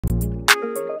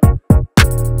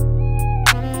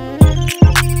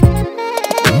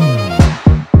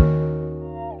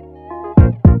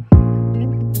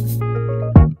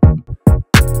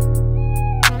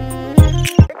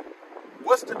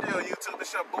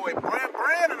boy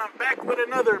Brand, and I'm back with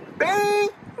another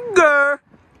banger.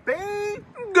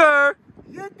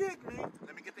 You dig me?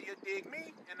 Let me get the you dig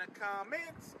me in the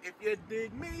comments. If you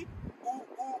dig me, ooh,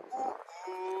 ooh,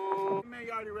 ooh, ooh. Man,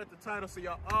 you already read the title, so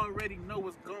y'all already know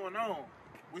what's going on.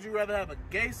 Would you rather have a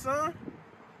gay son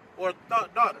or a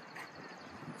thought daughter?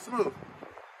 Smooth.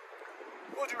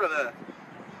 What would you rather have?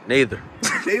 Neither.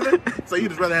 Neither? So you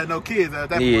just rather have no kids at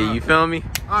that point? Yeah, you feel me?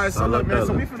 Alright, so look, man,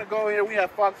 so we finna go here. We have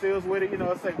Fox Hills with it, you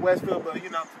know, it's like Westfield, but you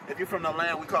know, if you're from the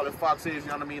land, we call it Fox Hills, you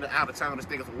know what I mean? The out of town, this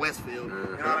thing is Westfield, you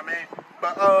know what I mean?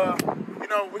 But, you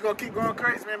know, we're gonna keep going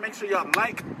crazy, man. Make sure y'all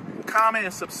like, comment,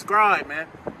 and subscribe, man.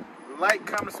 Like,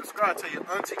 comment, subscribe. Tell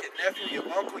your auntie, your nephew, your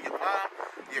uncle, your mom,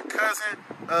 your cousin,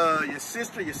 your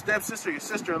sister, your stepsister, your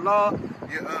sister-in-law,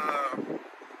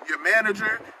 your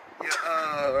manager,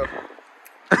 your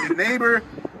neighbor,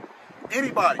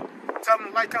 anybody. Tell them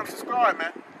to like, comment, subscribe,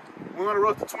 man. We're gonna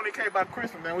roll to 20K by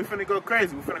Christmas, man. We finna go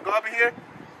crazy. We finna go up in here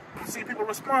and see people's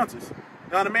responses. You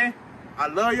know what I mean? I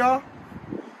love y'all,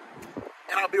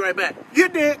 and I'll be right back. You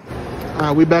dig? All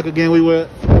right, we back again. We with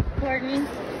Courtney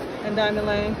and Diamond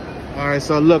Lane. All right,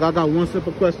 so look, I got one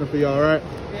simple question for y'all, all right?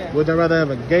 Yeah. Would you rather have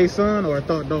a gay son or a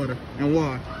thought daughter, and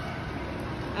why?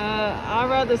 I'd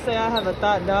rather say I have a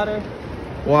thought daughter.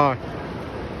 Why?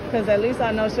 Because at least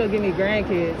I know she'll give me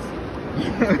grandkids.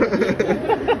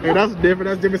 Hey, that's different.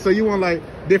 That's different. So you want like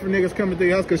different niggas coming to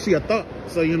your house because she a thought.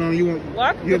 So you know you want. Well,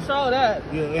 I can control that.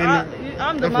 Yeah,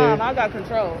 I'm the mom. I got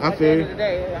control. At the end of the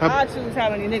day, I choose how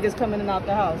many niggas coming in and out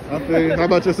the house. I feel you. How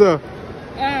about yourself?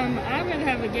 I'd rather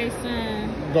have a gay son.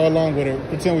 Go along with it.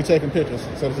 Pretend we taking pictures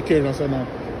so the security don't say no.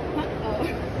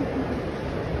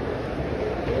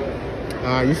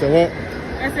 You said what?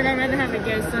 I said I'd rather have a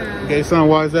gay son. Gay son,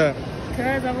 why is that?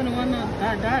 Because I wouldn't want no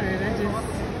daughter. That just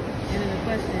ended the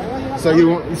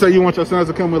question. So you want your sons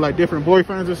to come with like different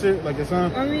boyfriends and shit, like your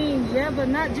son? I mean, yeah, but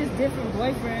not just different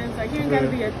boyfriends. Like, you ain't gotta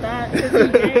be a thought. 'Cause he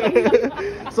gay.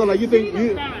 So like,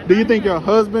 do you think your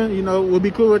husband, you know, would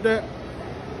be cool with that?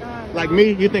 Like no.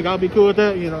 me, you think I'll be cool with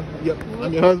that? You know,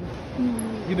 I'm your husband.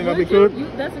 You think I'll be cool?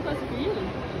 That's a question for you.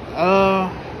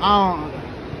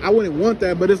 I wouldn't want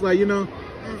that, but it's like, you know,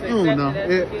 I don't know.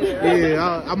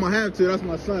 Yeah, I'm gonna have to. That's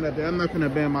my son out there. I'm not gonna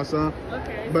ban my son.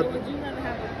 Okay, but, so would you rather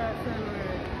have a thought son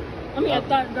a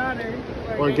thought daughter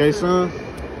or a gay son?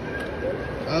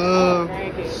 I'm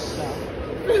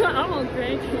on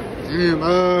grandkids. Damn,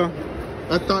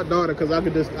 a thought daughter, because I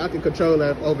can control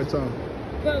that over time.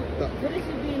 But what if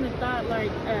she being a thought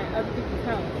like at other people's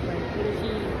house? Like, what if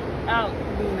she out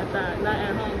being a thought, not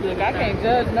at home? Look, I can't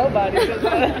judge nobody.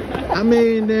 I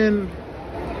mean, then,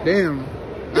 damn,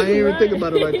 I ain't even think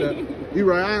about it like that. You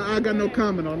right, I got no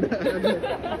comment on that.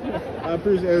 I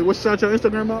appreciate it. What's your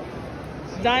Instagram up?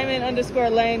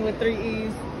 Diamond_Lane with 3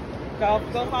 E's. Go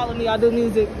follow me. I do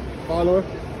music. Follow her.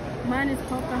 Mine is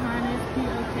Pocahontas,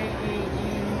 Pokane,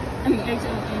 Hone.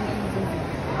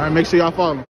 All right, make sure y'all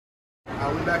follow me. All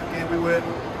right, we back again. We with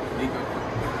Nico.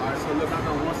 All right, so look, I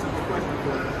got one simple question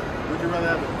for you. Would you rather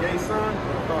have a gay son or a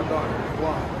thought daughter?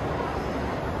 Why?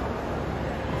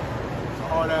 It's a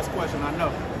hard-ass question, I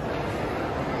know.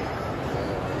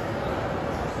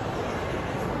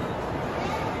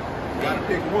 You gotta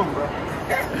pick one, bro.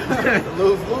 It's a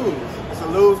lose-lose. It's a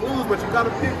lose-lose, but you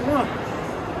gotta pick one.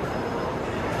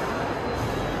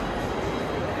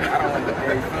 I don't want the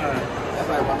gay son. That's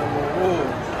like my number one rule.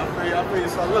 I feel you.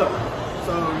 So look,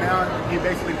 so now you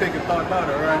basically pick a thought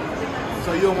daughter, right?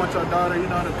 So you don't want your daughter, you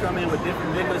know, to come in with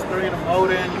different niggas, 3 of them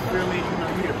older, and you feel me? You know,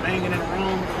 you hear banging in the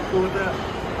room. You cool with that?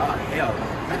 Oh, hell no.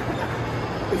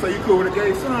 So you cool with a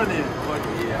gay son then? Fuck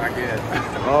yeah, I guess.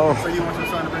 Oh. So you want your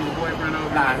son to bring your boyfriend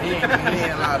over? Nah, he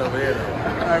ain't allowed over here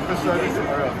though. Alright, for sure.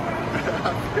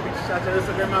 Shout your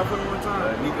Instagram out for me one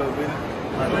time. Nico Benny.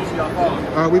 Alright, make sure y'all follow.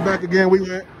 Alright, we back again. We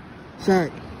went.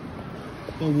 Shaq.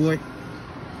 Oh boy.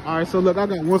 Alright, so look, I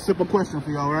got one simple question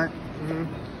for y'all, right?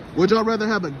 Would y'all rather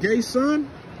have a gay son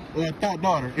or a thought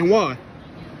daughter, and why?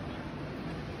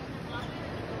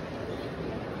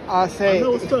 I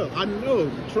know it's tough. I know.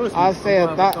 Trust me. I say a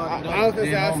thought. I was gonna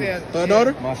say I say a thought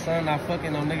daughter. My son not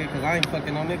fucking no nigga because I ain't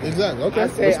fucking no nigga. Exactly. Okay. I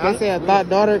say a thought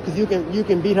daughter because you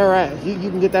can beat her ass. You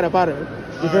can get that up out of her.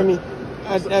 You feel me?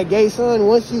 A gay son,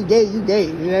 once you gay, you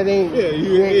gay. That ain't.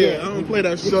 Yeah. I don't play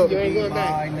that shit. You ain't going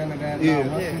back. None of that. Yeah.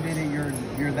 No, once you did it,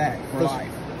 you're that for life.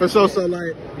 For sure. So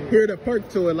like, here the perk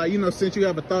to it, like, you know, since you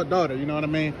have a thought daughter, you know what I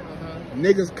mean?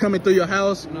 Niggas coming through your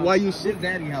house, why you This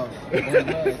daddy house.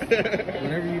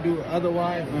 Whatever you do,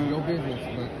 Otherwise, your business.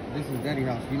 But this is daddy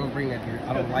house. You don't bring that here.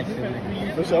 I don't like shit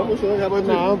niggas. For sure, for sure. How about you?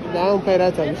 No, I don't pay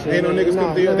that type of shit. Ain't no niggas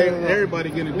come deal. no. Everybody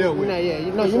getting dealt with. Nah, yeah,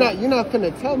 you're not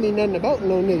finna tell me nothing about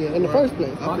no nigga in the first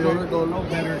place. My daughter don't know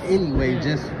better anyway.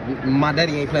 Just my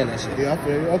daddy ain't playing that shit. Yeah, I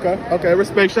feel you. Okay, okay.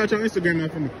 Respect. Shout your Instagram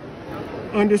out for me.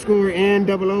 _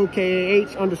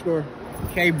 NOOKAH_.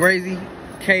 K Brazy,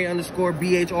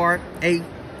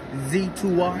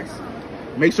 K_BHRAZ2Ys.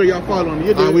 Make sure y'all follow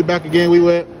him. All right, we back again. We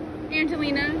with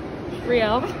Angelina.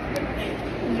 Riel.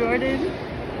 Jordan.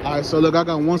 All right, so look, I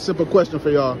got one simple question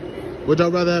for y'all. Would y'all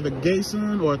rather have a gay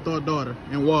son or a thought daughter,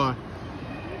 and why?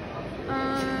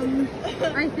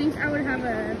 I think I would have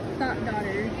a thought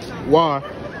daughter Why?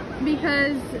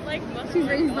 because she's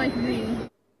raised like me.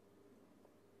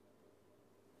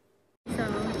 So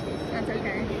that's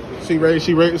okay. She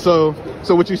raised. So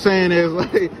what you saying is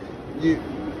like,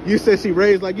 you said she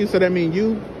raised like you. So that mean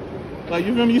you, like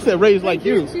you feel me? You said raised like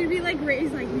you, She'd be like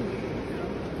raised like me.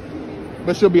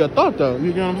 but she'll be a thought though.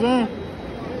 You get what I'm saying?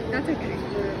 That's okay.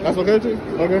 That's okay too.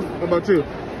 Okay. What about you?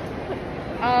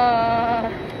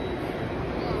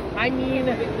 I mean,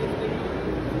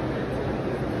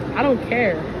 I don't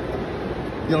care.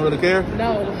 You don't really care?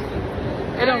 No,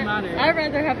 it don't matter. I'd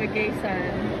rather have a gay son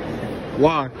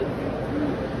Why?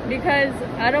 because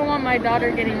I don't want my daughter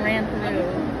getting ran through.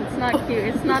 It's not cute.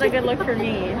 It's not a good look for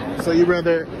me. So you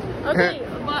rather? Okay,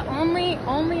 but only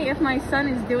if my son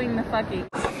is doing the fucking.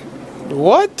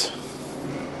 What?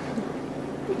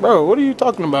 Bro, what are you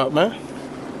talking about, man?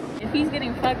 If he's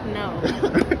getting fucked, no.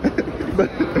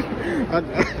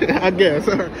 I guess.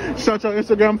 Shout your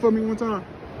Instagram for me one time.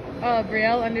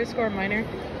 Brielle_minor.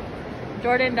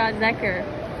 Jordan.Zecker.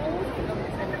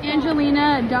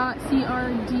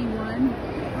 Angelina.CRD1.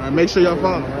 All right, make sure y'all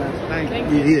follow.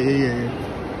 Thank you. Yeah.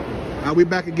 All right, we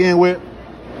back again with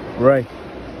Right.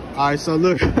 All right, so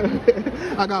look,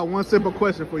 I got one simple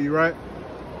question for you, right?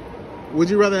 Would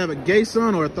you rather have a gay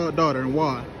son or a thought daughter, and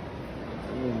why?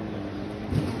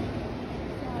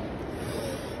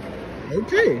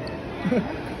 Okay.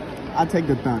 I take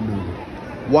the thought daughter.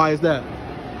 Why is that?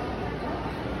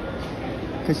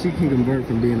 Cause she can convert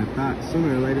from being a thought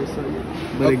sooner or later. So,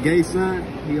 but a gay son,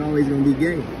 he always gonna be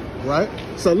gay. Right?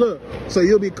 So look, so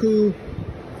you'll be cool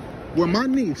with my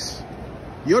niece,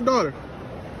 your daughter,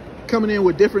 coming in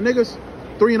with different niggas,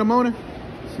 3 in the morning.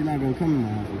 She not gonna come in my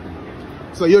house with that.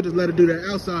 So you'll just let her do that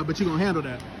outside, but you gonna handle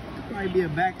that. Probably be a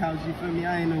back house, you feel me?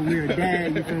 I ain't no weird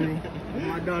dad, you feel me?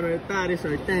 My daughter a thought, it's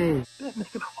her thing. That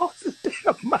nigga lost his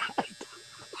damn mind.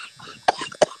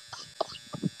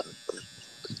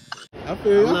 I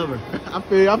feel you. I love her. I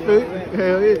feel you.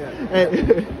 Hell yeah. Hey.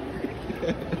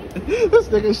 This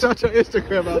nigga, shout your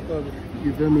Instagram out for me.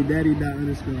 You feel me?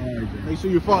 Daddy._RJ. Make sure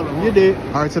you follow him. You did.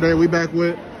 All right, today we back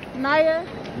with Naya.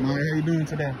 Maya. How you doing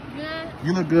today? Good.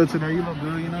 You look good today. You look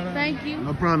good. You know that? Thank you.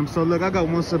 No problem. So look, I got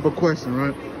one simple question,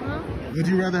 right? Would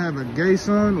you rather have a gay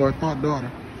son or a thought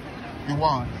daughter, and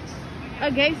why?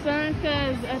 A gay son,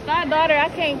 because a thought daughter, I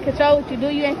can't control what you do.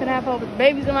 You ain't gonna have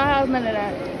babies in my house, none of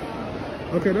that.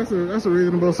 Okay, that's a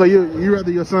reasonable. So you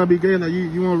rather your son be gay? Like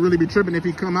you won't really be tripping if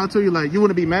he come out to you? Like you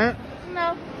wouldn't be mad?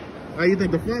 No. How you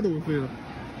think the father would feel?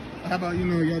 How about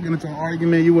y'all get into an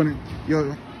argument? You wouldn't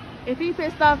If he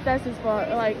pissed off, that's his fault.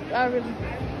 Like, I really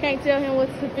can't tell him what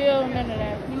to feel, none of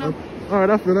that, you know? All right,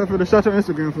 I feel that. Shout your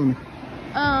Instagram for me.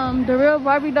 The Real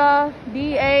Barbie Doll,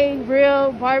 DA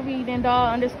Real Barbie then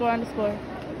doll __. All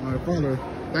right, follow her.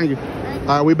 Thank you.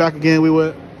 All right, we back again. We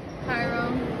with Cairo.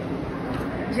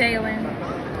 Jalen.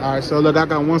 All right, so look, I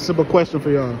got one simple question for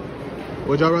y'all.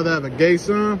 Would y'all rather have a gay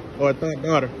son or a thought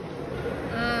daughter?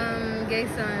 Gay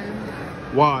son.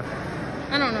 Why?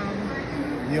 I don't know.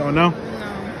 You don't know? No.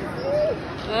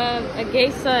 A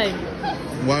gay son.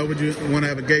 Why would you want to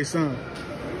have a gay son?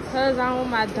 Because I don't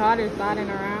want my daughter thotting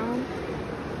around.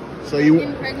 So you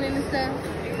Getting pregnant and stuff.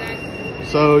 Exactly.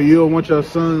 So you don't want your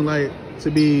son like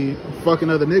to be fucking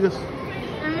other niggas?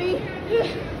 I mean,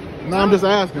 No, I'm just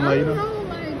asking, I like, you don't know. know,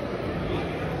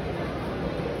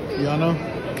 like, Y'all know?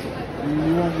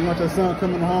 You want your son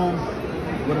coming home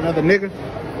with another nigga?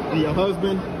 And your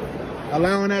husband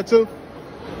allowing that too?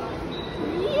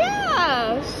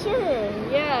 Yeah, sure,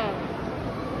 yeah.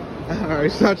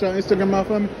 Alright, shout your Instagram out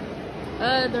for me.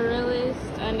 The realist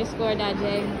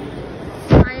 _.j.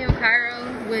 I am Cairo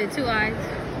with 2 eyes.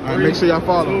 Alright, make sure y'all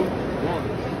follow.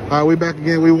 Alright, we back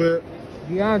again. We with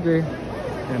DeAndre.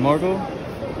 And Marco?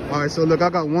 Alright, so look, I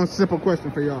got one simple question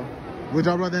for y'all. Would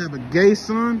y'all rather have a gay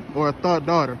son or a thought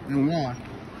daughter, and why?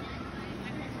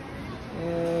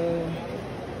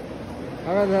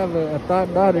 I'd rather have a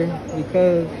thought daughter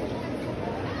because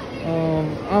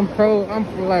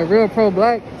I'm like real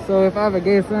pro-black. So if I have a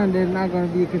gay son, they're not gonna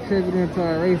be contributing to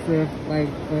our race of like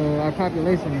our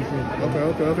population and shit.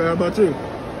 Okay. How about you?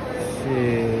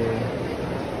 Shit.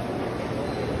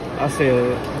 I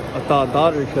said I thought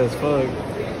daughter because fuck.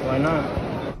 Why not?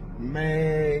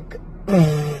 Man.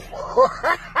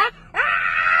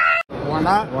 Why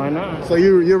not? Why not? So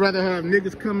you'd rather have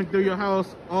niggas coming through your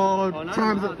house all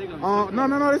times?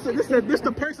 No. This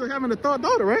the person having the thought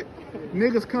daughter, right?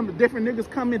 Different niggas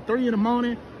come in 3 in the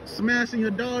morning, smashing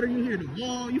your daughter. You hear the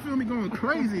wall. You feel me going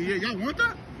crazy? Yeah, y'all want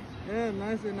that? Yeah,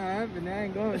 no, shit not happening. I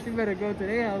ain't going. She better go to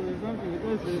their house or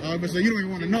something. But so you don't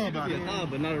even want to know about it.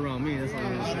 But not around me. That's all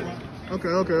I'm saying.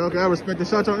 Okay. I respect it.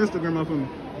 Shout your Instagram out for me.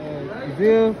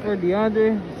 Zil for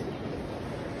DeAndre.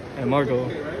 And Marco. All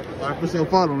right, for sure.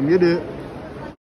 Follow him. You did.